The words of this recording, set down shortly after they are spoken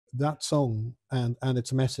that song and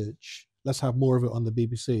its message, let's have more of it on the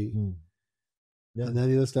BBC. Yeah. And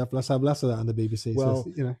then the other stuff, let's have less of that on the BBC. Well,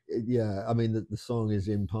 so, you know, yeah, I mean, the song is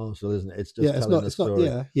impartial, isn't it? It's just yeah, it's telling not, a it's not,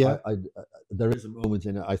 story. yeah. There is a moment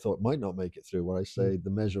in it I thought might not make it through, where I say the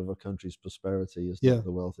measure of a country's prosperity is not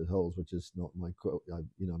the wealth it holds, which is not my quote.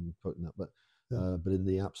 I'm quoting that, but in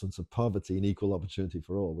the absence of poverty and equal opportunity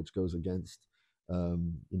for all, which goes against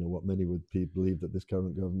what many would believe that this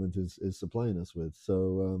current government is supplying us with.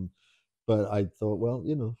 So, but I thought, well,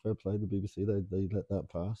 fair play to the BBC. They let that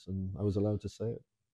pass, and I was allowed to say it.